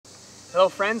Hello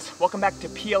friends, welcome back to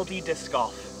PLD Disc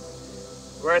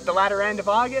Golf. We're at the latter end of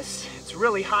August. It's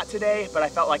really hot today, but I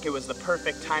felt like it was the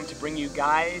perfect time to bring you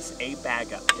guys a bag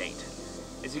update.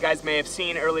 As you guys may have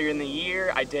seen earlier in the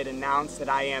year, I did announce that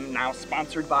I am now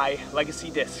sponsored by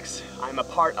Legacy Discs. I'm a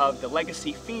part of the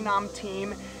Legacy Phenom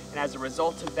team, and as a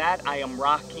result of that, I am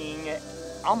rocking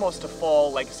almost a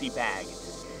full Legacy bag.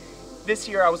 This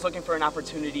year I was looking for an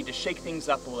opportunity to shake things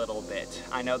up a little bit.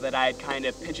 I know that I had kind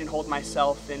of pigeonholed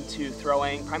myself into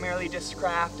throwing primarily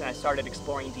Discraft, and I started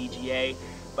exploring DGA,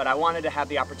 but I wanted to have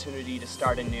the opportunity to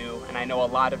start anew, and I know a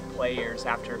lot of players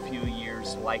after a few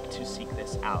years like to seek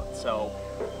this out. So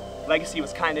Legacy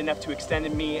was kind enough to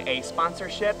extend me a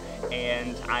sponsorship,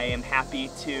 and I am happy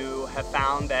to have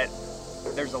found that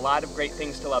there's a lot of great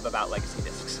things to love about Legacy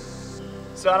Discs.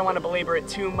 So I don't want to belabor it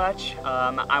too much.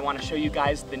 I want to show you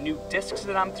guys the new discs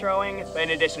that I'm throwing, but in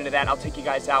addition to that, I'll take you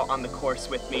guys out on the course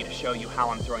with me to show you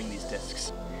how I'm throwing these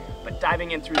discs. But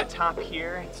diving in through the top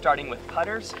here, starting with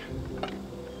putters.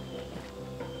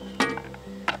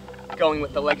 Going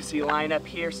with the Legacy lineup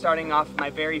here, starting off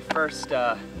my very first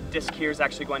disc here is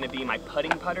actually going to be my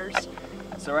putting putters.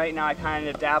 So right now I kind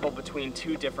of dabble between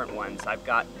two different ones. I've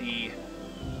got the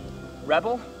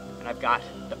Rebel and I've got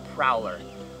the Prowler.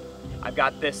 I've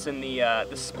got this in the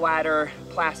splatter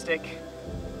plastic.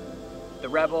 The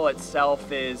Rebel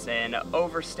itself is an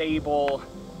overstable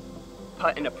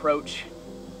putt and approach,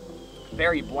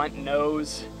 very blunt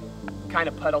nose, kind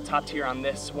of puddle topped here on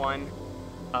this one.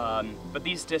 But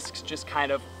these discs just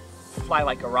kind of fly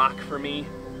like a rock for me.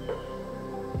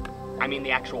 I mean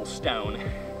the actual stone.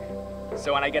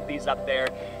 So when I get these up there,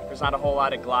 there's not a whole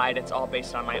lot of glide. It's all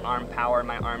based on my arm power,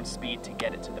 my arm speed to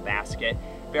get it to the basket.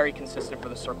 Very consistent for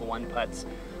the Circle 1 putts.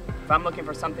 If I'm looking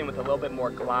for something with a little bit more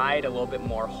glide, a little bit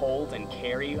more hold and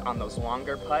carry on those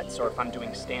longer putts, or if I'm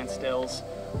doing standstills,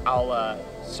 I'll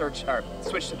switch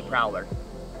to the Prowler.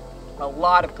 A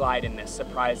lot of glide in this,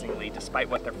 surprisingly, despite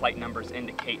what their flight numbers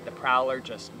indicate. The Prowler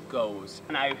just goes.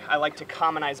 And I like to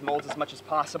commonize molds as much as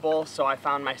possible, so I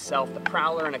found myself the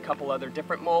Prowler and a couple other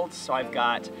different molds. So I've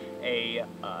got a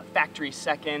factory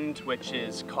second, which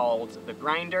is called the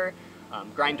Grinder.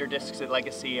 Grinder discs at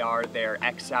Legacy are their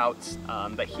X-outs,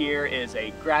 but here is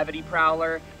a Gravity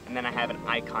Prowler, and then I have an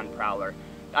Icon Prowler.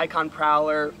 The Icon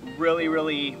Prowler,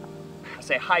 really, I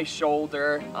say high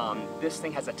shoulder. This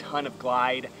thing has a ton of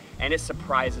glide, and it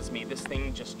surprises me. This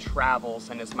thing just travels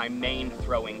and is my main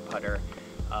throwing putter.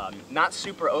 Not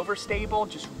super overstable,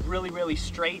 just really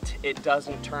straight. It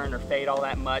doesn't turn or fade all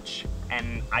that much,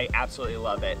 and I absolutely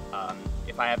love it.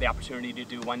 If I have the opportunity to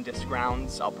do one disc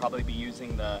rounds, I'll probably be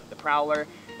using the Prowler,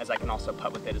 as I can also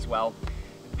putt with it as well.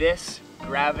 This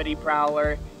Gravity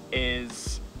Prowler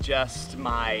is just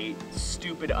my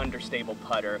stupid understable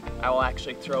putter. I will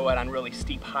actually throw it on really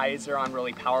steep highs or on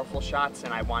really powerful shots,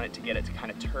 and I want it to get it to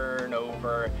kind of turn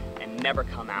over and never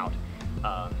come out.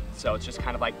 So it's just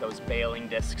kind of like those bailing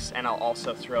discs, and I'll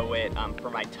also throw it for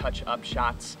my touch-up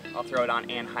shots. I'll throw it on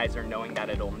anhyzer knowing that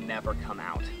it'll never come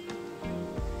out.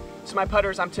 So my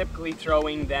putters, I'm typically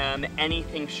throwing them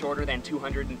anything shorter than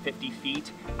 250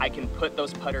 feet. I can put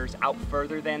those putters out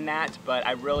further than that, but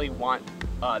I really want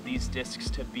these discs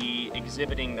to be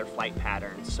exhibiting their flight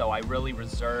patterns. So I really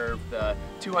reserve the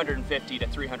 250 to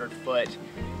 300 foot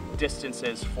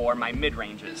distances for my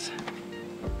mid-ranges.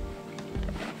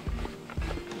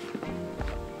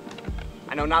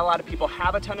 I know not a lot of people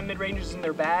have a ton of mid-ranges in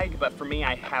their bag, but for me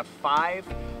I have 5.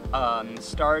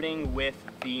 Starting with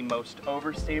the most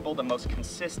overstable, the most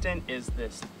consistent is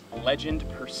this Legend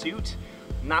Pursuit.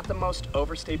 Not the most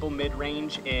overstable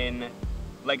mid-range in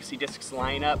Legacy Discs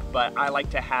lineup, but I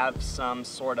like to have some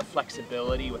sort of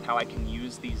flexibility with how I can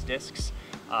use these discs.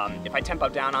 If I tempo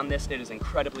down on this, it is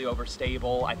incredibly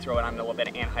overstable. I throw it on a little bit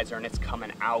of anhyzer and it's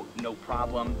coming out, no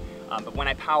problem. But when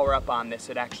I power up on this,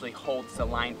 it actually holds the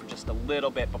line for just a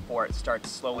little bit before it starts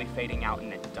slowly fading out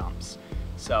and it dumps.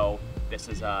 So this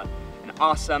is an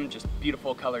awesome, just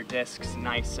beautiful colored discs,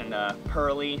 nice and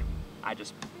pearly. I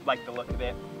just like the look of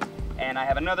it. And I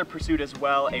have another Pursuit as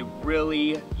well, a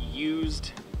really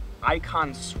used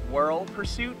Icon Swirl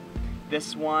Pursuit.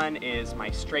 This one is my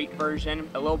straight version,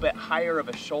 a little bit higher of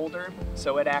a shoulder,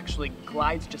 so it actually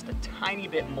glides just a tiny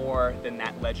bit more than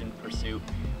that Legend Pursuit.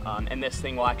 And this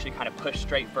thing will actually kind of push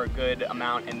straight for a good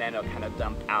amount, and then it'll kind of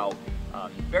dump out.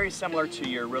 Very similar to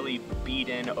your really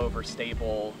beat-in,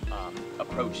 overstable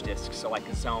approach discs. So like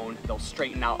a Zone, they'll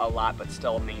straighten out a lot, but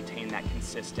still maintain that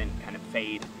consistent kind of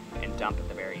fade and dump at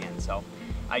the very end. So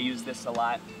I use this a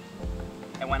lot.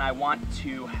 And when I want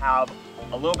to have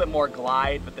a little bit more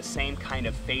glide, but the same kind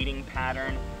of fading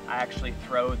pattern, I actually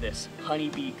throw this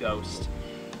Honeybee Ghost.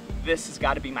 this has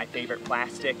got to be my favorite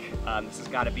plastic. This has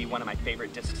got to be one of my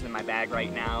favorite discs in my bag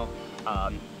right now.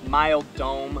 Mild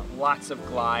dome, lots of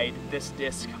glide. This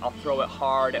disc, I'll throw it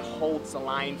hard, it holds the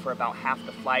line for about half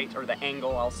the flight, or the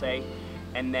angle I'll say,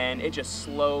 and then it just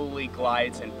slowly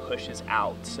glides and pushes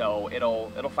out. So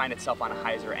it'll find itself on a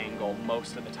hyzer angle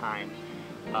most of the time.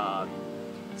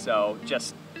 So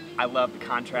just, I love the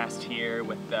contrast here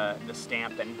with the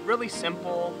stamp, and really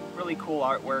simple, really cool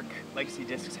artwork. Legacy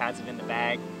Discs has it in the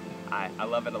bag. I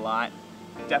love it a lot.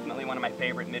 Definitely one of my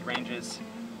favorite mid-ranges.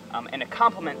 And to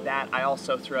complement that, I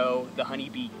also throw the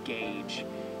Honeybee Gauge.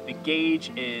 The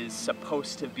Gauge is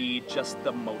supposed to be just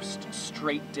the most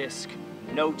straight disc,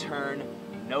 no turn,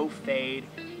 no fade.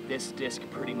 This disc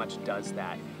pretty much does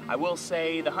that. I will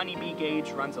say the Honeybee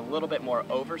Gauge runs a little bit more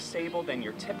overstable than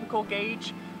your typical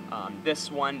gauge. This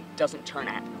one doesn't turn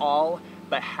at all,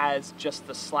 but has just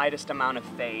the slightest amount of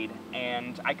fade,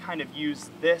 and I kind of use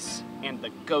this and the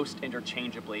Ghost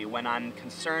interchangeably. When I'm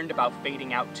concerned about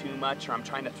fading out too much, or I'm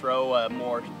trying to throw a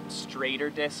more straighter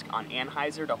disc on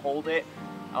anhyzer to hold it,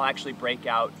 I'll actually break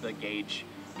out the Gauge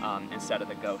instead of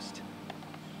the Ghost.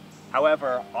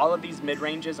 However, all of these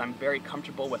mid-ranges I'm very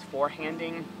comfortable with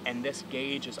forehanding, and this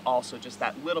Gauge is also just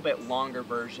that little bit longer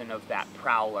version of that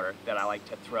Prowler that I like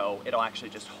to throw. It'll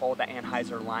actually just hold the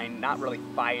anhyzer line, not really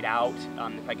fight out.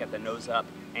 If I get the nose up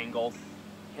angle,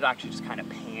 it'll actually just kind of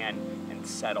pan and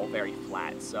settle very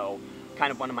flat. So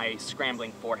kind of one of my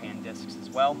scrambling forehand discs as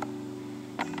well.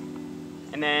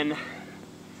 And then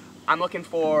I'm looking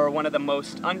for one of the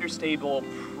most understable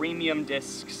premium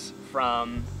discs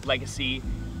from Legacy,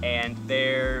 and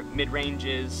their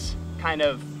mid-ranges kind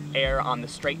of err on the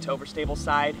straight to overstable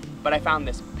side, but I found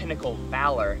this Pinnacle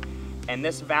Valor, and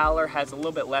this Valor has a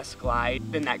little bit less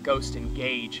glide than that Ghost and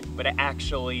Gauge, but it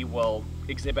actually will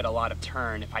exhibit a lot of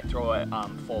turn if I throw it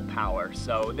full power.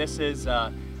 So this is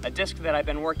a disc that I've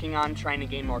been working on, trying to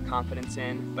gain more confidence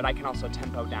in, but I can also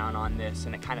tempo down on this,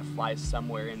 and it kind of flies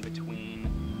somewhere in between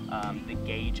the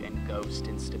Gauge and Ghost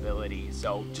in stability.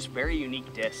 So just very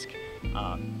unique disc.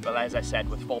 But as I said,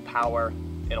 with full power,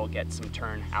 it'll get some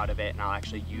turn out of it, and I'll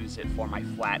actually use it for my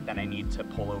flat that I need to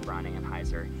pull over on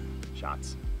anhyzer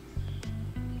shots.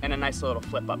 And a nice little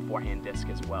flip-up forehand disc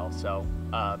as well. So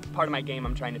part of my game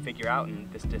I'm trying to figure out, and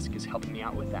this disc is helping me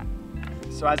out with that.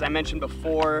 So as I mentioned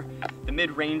before, the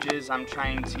mid-ranges I'm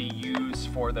trying to use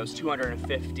for those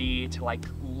 250 to like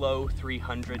low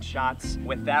 300 shots.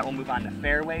 With that, we'll move on to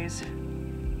fairways.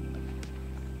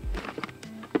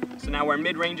 So now where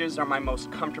mid-ranges are my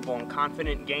most comfortable and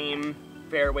confident game,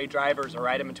 fairway drivers are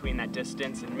right in between that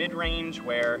distance and mid-range,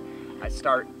 where I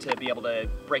start to be able to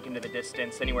break into the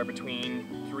distance anywhere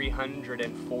between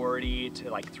 340 to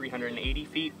like 380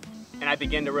 feet, and I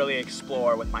begin to really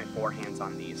explore with my forehands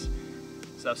on these.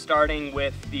 So starting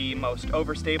with the most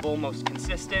overstable, most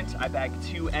consistent, I bag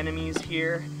two enemies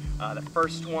here. The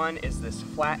first one is this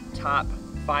flat top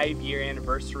 5-year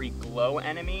anniversary glow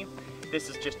enemy. This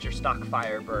is just your stock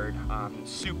Firebird.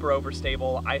 Super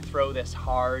overstable. I throw this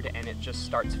hard and it just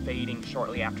starts fading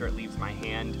shortly after it leaves my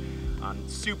hand.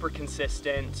 Super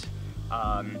consistent.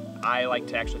 I like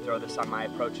to actually throw this on my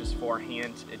approaches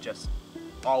forehand. It just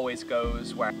always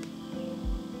goes where,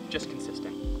 just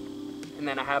consistent. And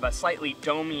then I have a slightly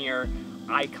domier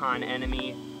Icon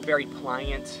enemy, very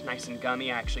pliant, nice and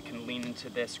gummy. I actually can lean into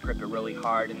this, grip it really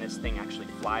hard, and this thing actually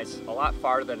flies a lot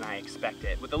farther than I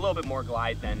expected, with a little bit more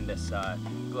glide than this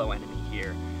glow enemy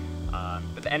here.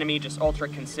 But the enemy just ultra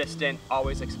consistent,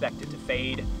 always expect it to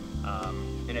fade,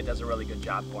 and it does a really good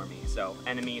job for me. So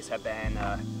enemies have been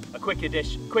a quick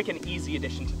and easy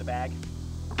addition to the bag.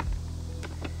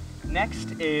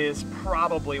 Next is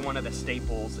probably one of the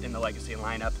staples in the Legacy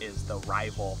lineup, is the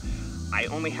Rival. I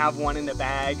only have one in the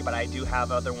bag, but I do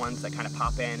have other ones that kind of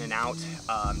pop in and out.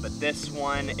 But this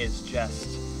one is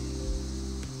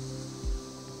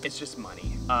it's just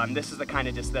money. This is the kind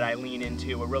of disc that I lean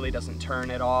into. It really doesn't turn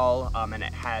at all, and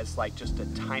it has like just a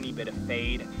tiny bit of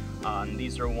fade.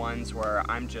 These are ones where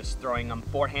I'm just throwing them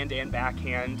forehand and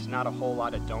backhand, not a whole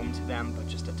lot of dome to them, but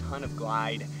just a ton of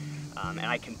glide. And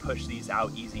I can push these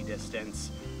out easy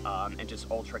distance and just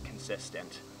ultra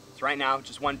consistent. So right now,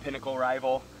 just one Pinnacle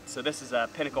Rival. So this is a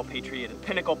Pinnacle Patriot, a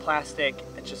Pinnacle plastic.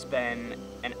 It's just been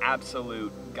an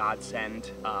absolute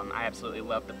godsend. I absolutely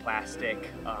love the plastic.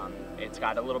 It's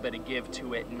got a little bit of give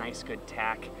to it, nice good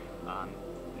tack.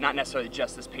 Not necessarily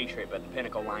just this Patriot, but the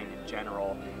Pinnacle line in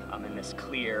general. And this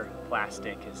clear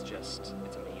plastic is just,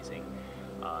 it's amazing.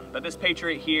 But this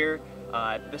Patriot here,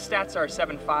 the stats are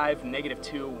 7.5,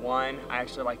 -2, 1. I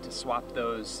actually like to swap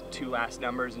those two last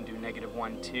numbers and do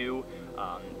 -1, 2.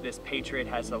 This Patriot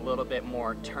has a little bit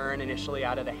more turn initially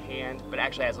out of the hand, but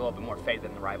actually has a little bit more fade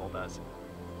than the Rival does.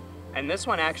 And this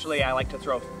one actually I like to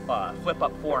throw flip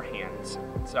up forehands.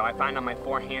 So I find on my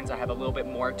forehands I have a little bit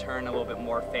more turn, a little bit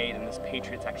more fade, and this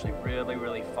Patriot's actually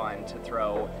really fun to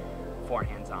throw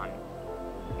forehands on.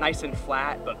 Nice and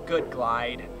flat, but good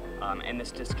glide, and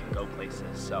this disc can go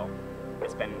places. So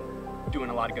it's been doing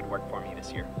a lot of good work for me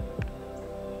this year.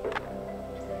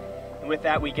 And with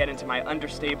that, we get into my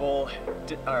understable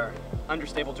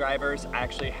drivers. I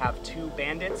actually have 2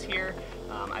 Bandits here.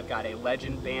 I've got a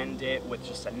Legend Bandit with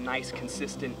just a nice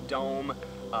consistent dome.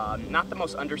 Not the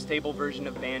most understable version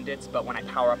of Bandits, but when I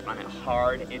power up on it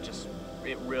hard,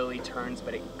 it really turns,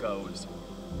 but it goes.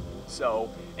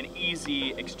 So an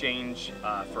easy exchange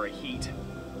for a heat.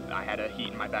 I had a heat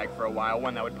in my bag for a while,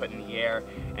 one that I would put in the air,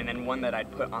 and then one that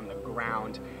I'd put on the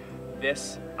ground.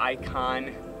 This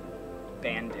Icon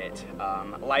Bandit,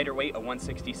 lighter weight, a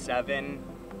 167.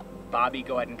 Bobby,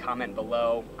 go ahead and comment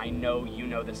below. I know you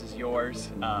know this is yours,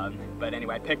 but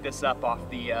anyway, I picked this up off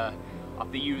the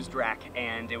used rack,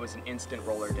 and it was an instant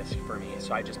roller disc for me.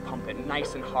 So I just pump it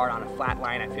nice and hard on a flat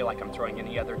line. I feel like I'm throwing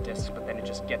any other disc, but then it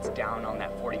just gets down on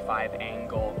that 45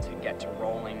 angle to get to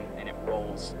rolling, and it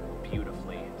rolls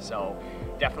beautifully. So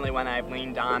definitely one I've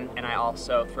leaned on, and I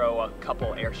also throw a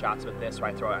couple air shots with this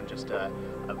where I throw it on just a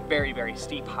very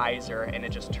steep hyzer, and it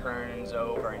just turns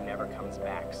over and never comes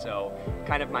back. So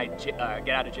kind of my get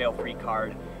out of jail free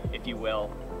card, if you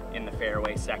will, in the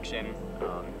fairway section.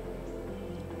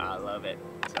 I love it.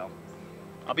 So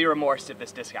I'll be remorsed if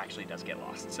this disc actually does get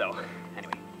lost. So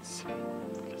anyway, it's just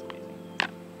amazing.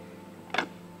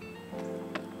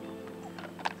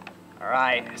 All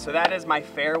right, so that is my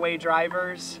fairway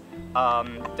drivers.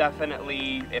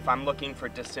 Definitely, if I'm looking for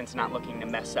distance, not looking to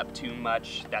mess up too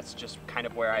much, that's just kind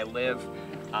of where I live.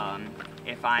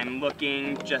 If I'm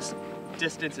looking just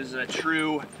distance is a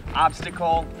true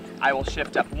obstacle, I will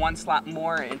shift up 1 slot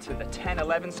more into the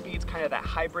 10-11 speeds, kind of that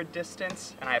hybrid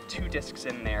distance, and I have 2 discs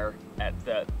in there at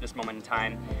this moment in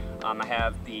time. I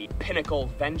have the Pinnacle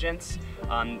Vengeance.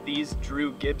 These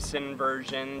Drew Gibson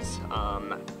versions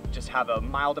just have a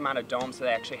mild amount of dome, so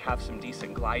they actually have some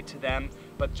decent glide to them,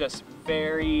 but just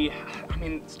very, I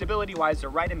mean, stability-wise, they're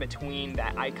right in between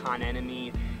that Icon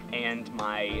Enemy and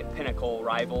my Pinnacle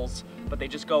rivals, but they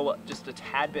just go just a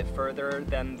tad bit further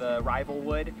than the rival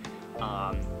would.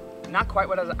 Not quite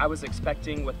what I was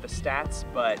expecting with the stats,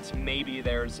 but maybe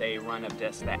there's a run of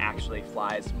disc that actually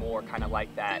flies more kind of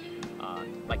like that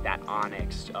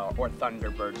Onyx or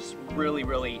Thunderbird, just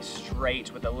really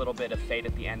straight with a little bit of fade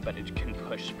at the end, but it can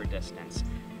push for distance.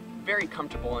 Very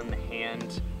comfortable in the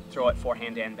hand, throw it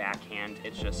forehand and backhand.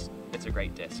 It's a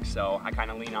great disc. So I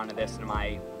kind of lean onto this in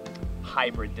my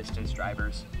hybrid distance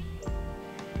drivers.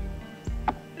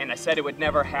 And I said it would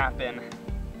never happen,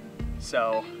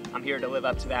 so I'm here to live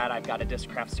up to that. I've got a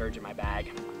Discraft Surge in my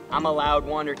bag. I'm allowed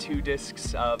 1 or 2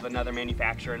 discs of another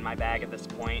manufacturer in my bag at this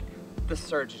point. The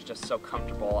Surge is just so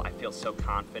comfortable. I feel so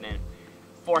confident.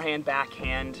 Forehand,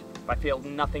 backhand, if I feel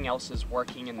nothing else is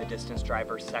working in the distance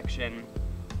driver section,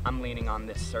 I'm leaning on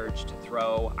this Surge to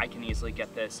throw. I can easily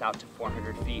get this out to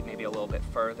 400 feet, maybe a little bit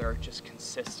further, just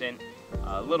consistent.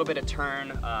 A little bit of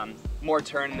turn, more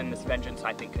turn than this Vengeance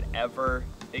I think could ever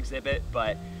exhibit,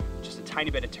 but just a tiny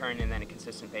bit of turn and then a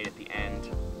consistent fade at the end.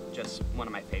 Just one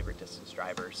of my favorite distance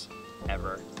drivers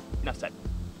ever. Enough said.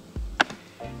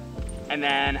 And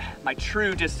then my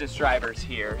true distance drivers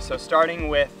here. So starting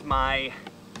with my,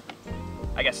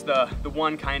 I guess the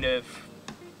one kind of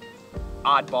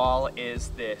oddball is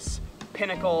this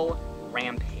Pinnacle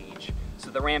Rampage. So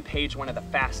the Rampage, one of the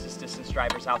fastest distance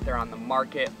drivers out there on the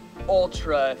market,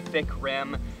 ultra thick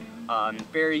rim,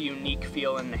 very unique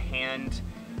feel in the hand.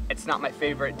 It's not my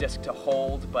favorite disc to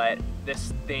hold, but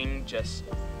this thing just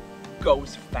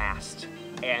goes fast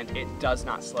and it does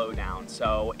not slow down.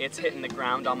 So it's hitting the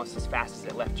ground almost as fast as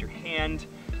it left your hand.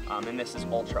 And this is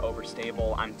ultra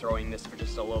overstable. I'm throwing this for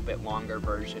just a little bit longer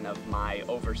version of my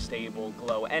overstable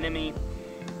Glow Enemy.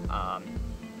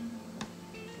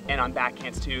 And on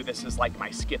backhands too, this is like my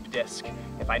skip disc.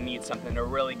 If I need something to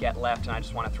really get left and I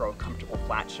just want to throw a comfortable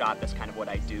flat shot, that's kind of what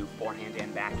I do, forehand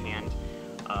and backhand.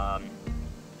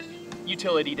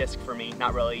 Utility disc for me,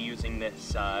 not really using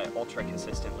this ultra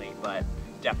consistently, but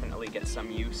definitely get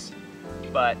some use.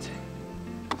 But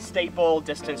staple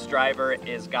distance driver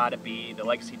is gotta be the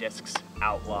Legacy Discs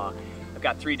Outlaw. I've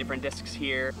got 3 different discs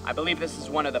here. I believe this is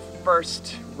one of the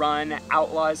first run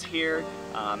Outlaws here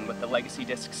with the Legacy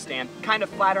Disc stamp. Kind of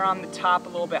flatter on the top, a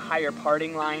little bit higher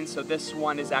parting line, so this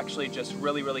one is actually just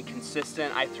really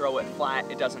consistent. I throw it flat,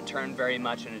 it doesn't turn very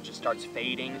much, and it just starts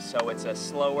fading, so it's a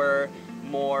slower,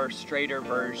 more straighter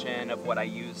version of what I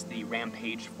use the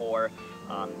Rampage for.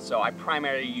 So I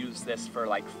primarily use this for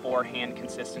like forehand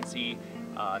consistency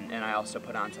and I also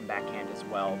put on some backhand as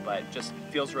well, but just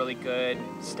feels really good.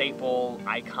 Staple,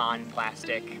 Icon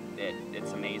plastic,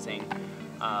 it's amazing.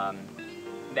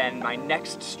 Then my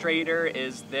next straighter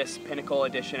is this Pinnacle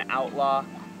Edition Outlaw.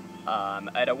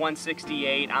 At a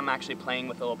 168, I'm actually playing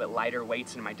with a little bit lighter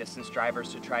weights in my distance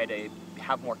drivers to try to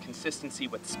have more consistency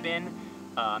with spin.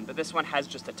 But this one has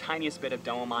just the tiniest bit of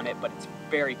dome on it, but it's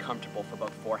very comfortable for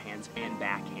both forehands and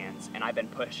backhands. And I've been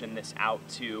pushing this out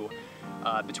to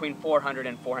between 400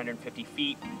 and 450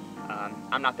 feet.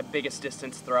 I'm not the biggest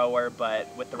distance thrower,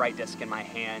 but with the right disc in my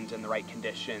hand and the right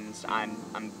conditions,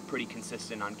 I'm pretty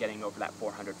consistent on getting over that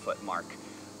 400-foot mark.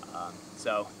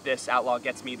 So this Outlaw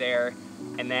gets me there,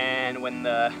 and then when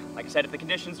like I said, if the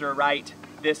conditions are right,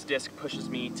 this disc pushes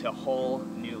me to whole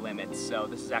new limits. So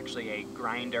this is actually a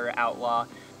grinder Outlaw.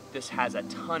 This has a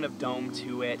ton of dome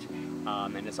to it,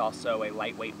 and it's also a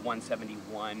lightweight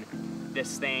 171.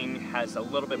 This thing has a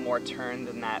little bit more turn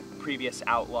than that previous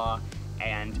Outlaw,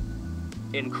 and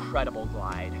incredible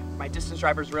glide. My distance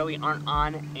drivers really aren't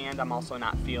on, and I'm also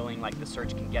not feeling like the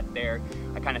surge can get there.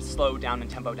 I kind of slowed down and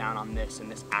tempo down on this,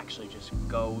 and this actually just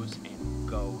goes and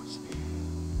goes.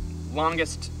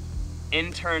 Longest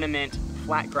in-tournament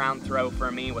flat ground throw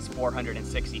for me was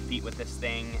 460 feet with this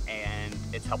thing, and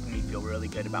it's helping me feel really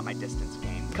good about my distance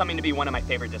game. Coming to be one of my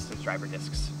favorite distance driver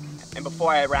discs. And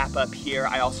before I wrap up here,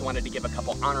 I also wanted to give a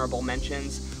couple honorable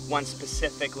mentions. One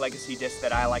specific legacy disc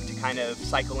that I like to kind of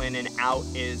cycle in and out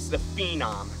is the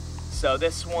Phenom. So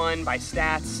this one by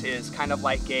Stats is kind of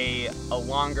like a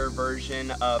longer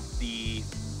version of the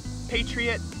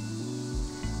Patriot,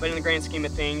 but in the grand scheme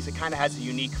of things, it kind of has a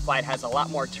unique flight, has a lot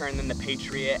more turn than the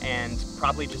Patriot, and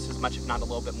probably just as much, if not a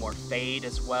little bit more fade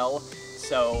as well.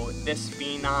 So this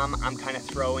Phenom, I'm kind of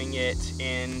throwing it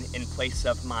in place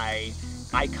of my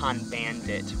Icon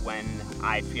Bandit when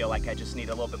I feel like I just need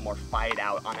a little bit more fight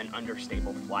out on an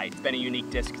understable flight. It's been a unique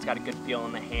disc, it's got a good feel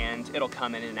in the hand, it'll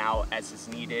come in and out as is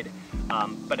needed.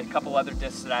 But a couple other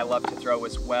discs that I love to throw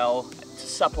as well, to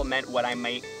supplement what I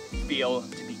might feel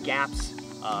to be gaps,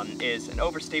 is an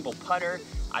overstable putter.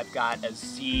 I've got a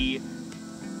Z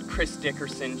Chris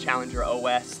Dickerson Challenger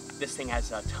OS. This thing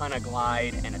has a ton of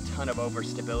glide and a ton of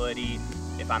overstability.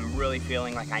 If I'm really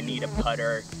feeling like I need a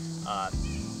putter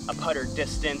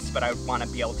distance, but I want to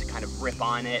be able to kind of rip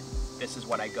on it, this is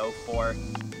what I go for.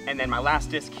 And then my last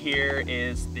disc here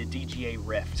is the DGA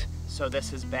Rift. So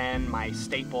this has been my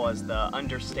staple as the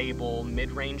understable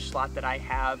mid-range slot that I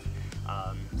have.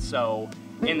 So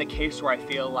in the case where I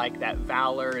feel like that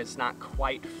Valor is not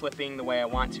quite flipping the way I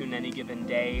want to in any given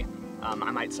day,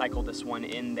 I might cycle this one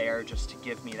in there just to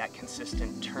give me that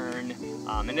consistent turn.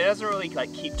 And it doesn't really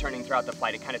like keep turning throughout the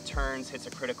flight. It kind of turns, hits a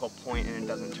critical point, and it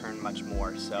doesn't turn much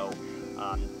more. So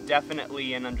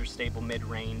definitely an understable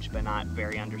mid-range, but not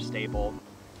very understable.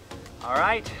 All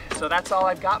right, so that's all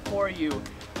I've got for you.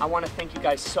 I want to thank you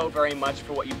guys so very much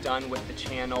for what you've done with the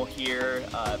channel here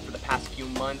for the past few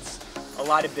months. A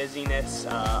lot of busyness,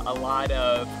 a lot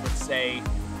of, let's say,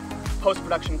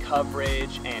 post-production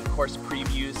coverage and course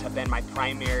previews have been my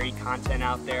primary content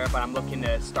out there, but I'm looking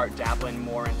to start dabbling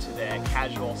more into the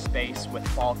casual space with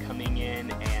fall coming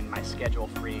in and my schedule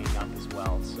freeing up as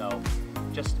well. So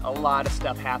just a lot of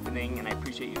stuff happening, and I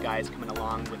appreciate you guys coming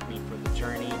along with me for the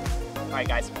journey. All right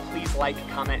guys, please like,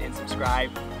 comment, and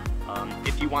subscribe.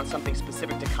 If you want something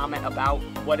specific to comment about,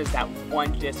 what is that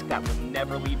one disc that will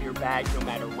never leave your bag no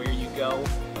matter where you go?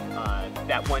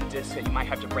 That one disc that you might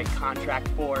have to break contract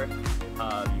for,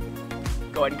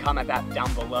 go ahead and comment that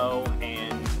down below,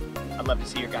 and I'd love to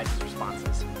see your guys'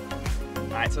 responses.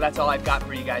 Alright, so that's all I've got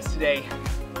for you guys today.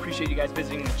 Appreciate you guys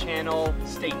visiting the channel.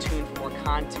 Stay tuned for more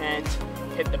content.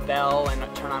 Hit the bell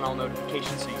and turn on all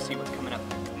notifications so you see what's coming up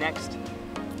next.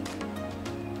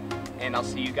 And I'll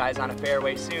see you guys on a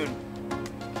fairway soon.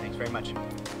 Thanks very much.